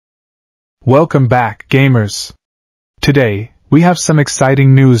Welcome back, gamers. Today, we have some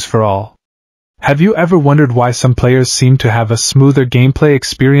exciting news for all. Have you ever wondered why some players seem to have a smoother gameplay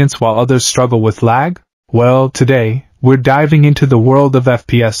experience while others struggle with lag? Well, today, we're diving into the world of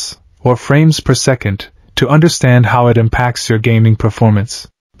FPS, or frames per second, to understand how it impacts your gaming performance.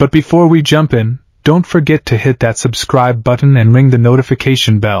 But before we jump in, don't forget to hit that subscribe button and ring the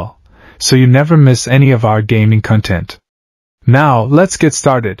notification bell, so you never miss any of our gaming content. Now, let's get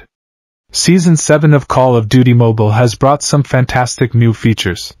started. Season 7 of Call of Duty Mobile has brought some fantastic new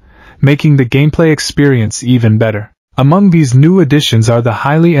features, making the gameplay experience even better. Among these new additions are the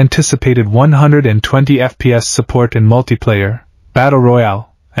highly anticipated 120 FPS support in multiplayer, Battle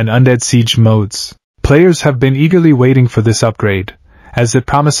Royale, and Undead Siege modes. Players have been eagerly waiting for this upgrade, as it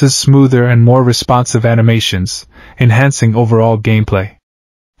promises smoother and more responsive animations, enhancing overall gameplay.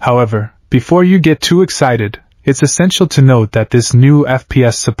 However, before you get too excited, it's essential to note that this new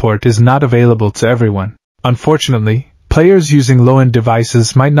FPS support is not available to everyone. Unfortunately, players using low-end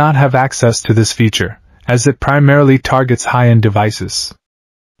devices might not have access to this feature, as it primarily targets high-end devices.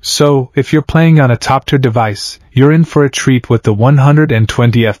 So, if you're playing on a top-tier device, you're in for a treat with the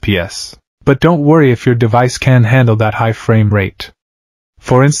 120 FPS. But don't worry if your device can't handle that high frame rate.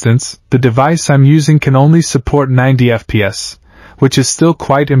 For instance, the device I'm using can only support 90 FPS, which is still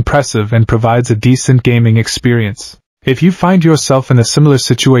quite impressive and provides a decent gaming experience. If you find yourself in a similar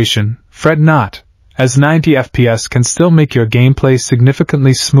situation, fret not, as 90 FPS can still make your gameplay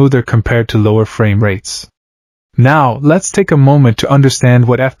significantly smoother compared to lower frame rates. Now, let's take a moment to understand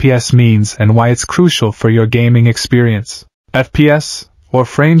what FPS means and why it's crucial for your gaming experience. FPS, or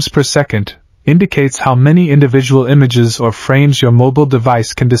frames per second, indicates how many individual images or frames your mobile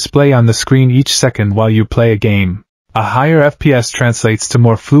device can display on the screen each second while you play a game. A higher FPS translates to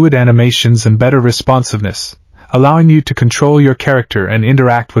more fluid animations and better responsiveness, allowing you to control your character and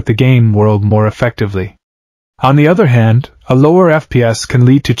interact with the game world more effectively. On the other hand, a lower FPS can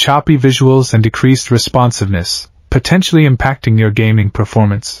lead to choppy visuals and decreased responsiveness, potentially impacting your gaming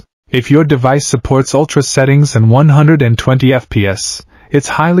performance. If your device supports ultra settings and 120 FPS, it's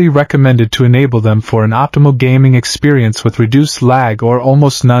highly recommended to enable them for an optimal gaming experience with reduced lag or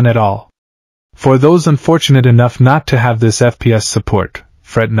almost none at all. For those unfortunate enough not to have this FPS support,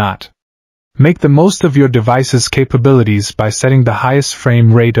 fret not. Make the most of your device's capabilities by setting the highest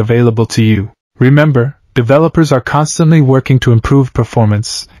frame rate available to you. Remember, developers are constantly working to improve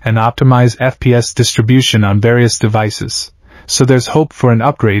performance and optimize FPS distribution on various devices, so there's hope for an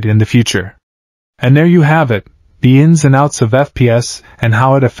upgrade in the future. And there you have it, the ins and outs of FPS and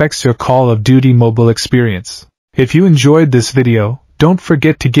how it affects your Call of Duty mobile experience. If you enjoyed this video, don't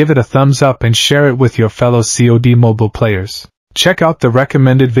forget to give it a thumbs up and share it with your fellow COD Mobile players. Check out the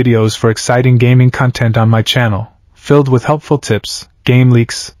recommended videos for exciting gaming content on my channel, filled with helpful tips, game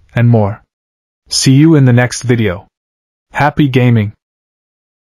leaks, and more. See you in the next video. Happy gaming!